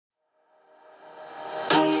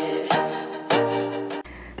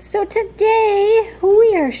So today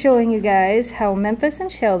we are showing you guys how Memphis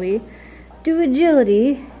and Shelby do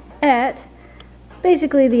agility at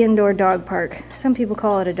basically the indoor dog park. Some people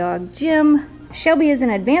call it a dog gym. Shelby is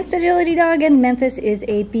an advanced agility dog and Memphis is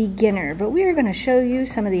a beginner, but we are going to show you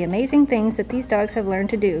some of the amazing things that these dogs have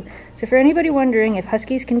learned to do. So for anybody wondering if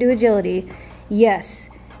Huskies can do agility, yes,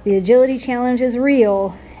 the agility challenge is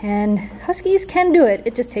real and Huskies can do it.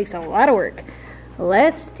 It just takes a lot of work.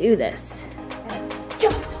 Let's do this.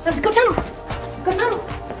 Jump! Let's go tunnel! Go tunnel!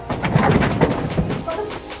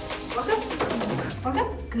 Walk up.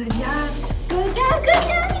 Good job. Good job. Good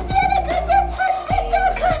job. You did it. Good job. Good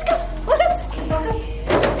job. Let's go. Walk up. Walk up.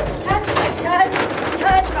 Touch. Touch.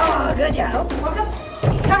 Touch. Oh, good job. Walk up.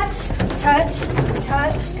 Touch. Touch.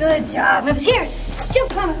 Touch. Good job. Memphis, here. Jump.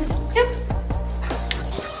 Come on, Memphis. Jump.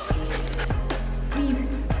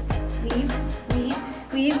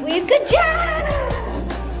 Weave. Good job.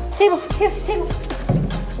 Table. Here. Table.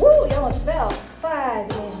 Woo, you almost fell. 5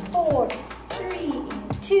 and 4, 3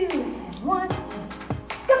 and 2 and 1.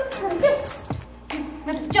 Go.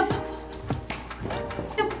 Memphis, jump.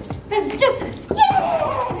 Jump. Memphis, jump.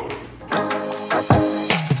 Yeah!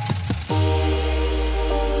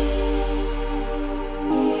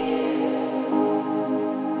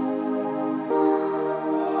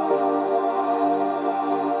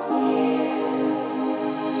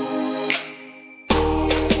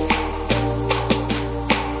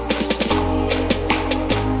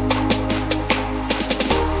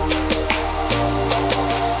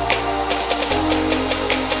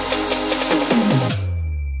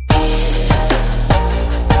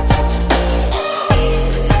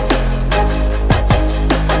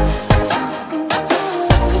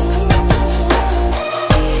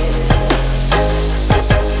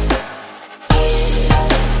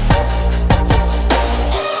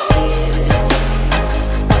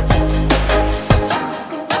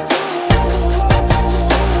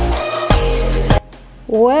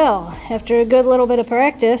 Well, after a good little bit of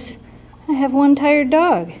practice, I have one tired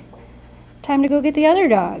dog. Time to go get the other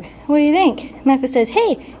dog. What do you think? Memphis says,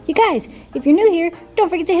 hey, you guys, if you're new here, don't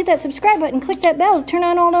forget to hit that subscribe button, click that bell to turn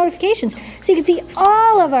on all notifications so you can see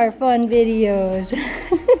all of our fun videos.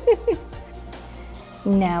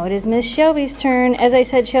 Now it is Miss Shelby's turn. As I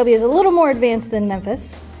said, Shelby is a little more advanced than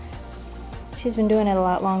Memphis. She's been doing it a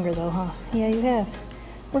lot longer though, huh? Yeah, you have.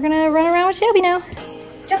 We're gonna run around with Shelby now.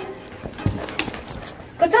 Jump.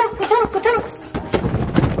 Go tunnel, go tunnel, go tunnel.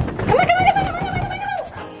 Come on.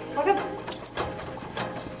 Walk up.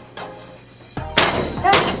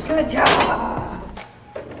 Touch. Good job.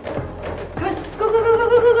 Come on. Go.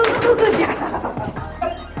 Good job.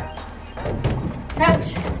 Touch.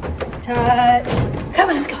 Touch. Come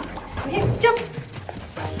on, let's go. Over here, jump.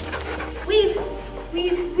 Weave.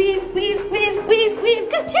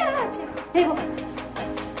 Good job. Table.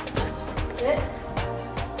 Sit.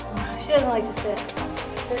 She doesn't like to sit.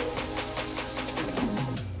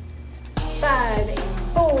 5 and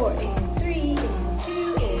 4 and 3 and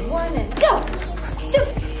 2 and 1 and go! Jump!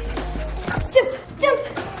 Jump!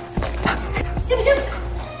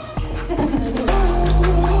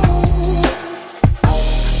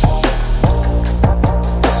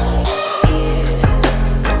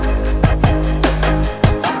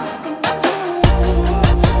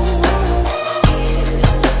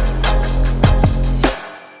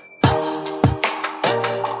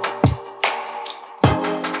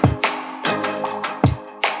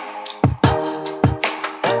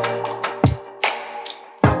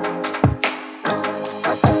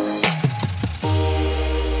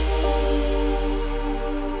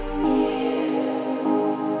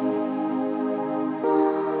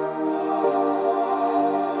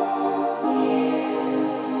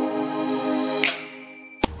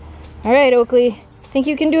 All right, Oakley, think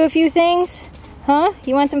you can do a few things? Huh?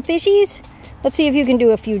 You want some fishies? Let's see if you can do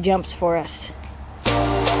a few jumps for us.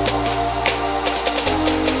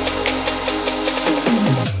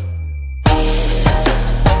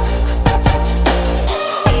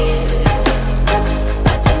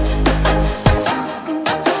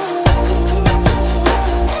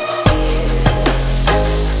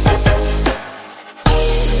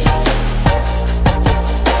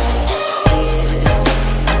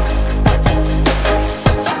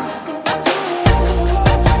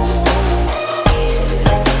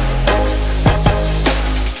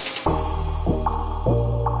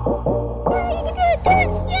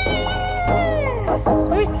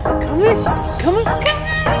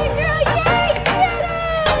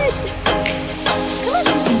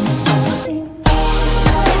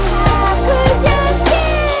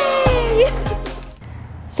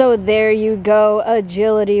 So So there you go,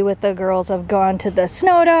 agility with the girls of Gone to the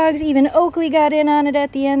Snow Dogs. Even Oakley got in on it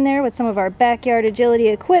at the end there with some of our backyard agility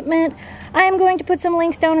equipment. I am going to put some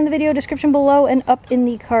links down in the video description below and up in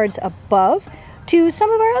the cards above to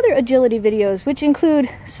some of our other agility videos, which include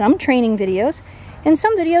some training videos and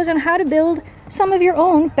some videos on how to build some of your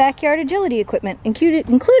own backyard agility equipment,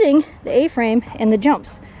 including the A-frame and the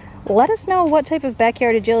jumps. Let us know what type of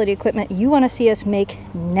backyard agility equipment you want to see us make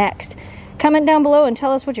next. Comment down below and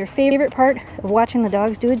tell us what your favorite part of watching the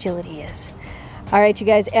dogs do agility is. Alright you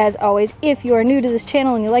guys, as always, if you are new to this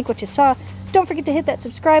channel and you like what you saw, don't forget to hit that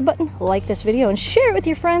subscribe button, like this video, and share it with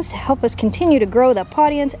your friends to help us continue to grow the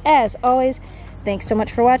audience. As always, thanks so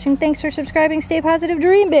much for watching, thanks for subscribing, stay positive,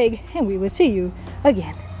 dream big, and we will see you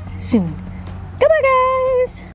again soon. Goodbye guys!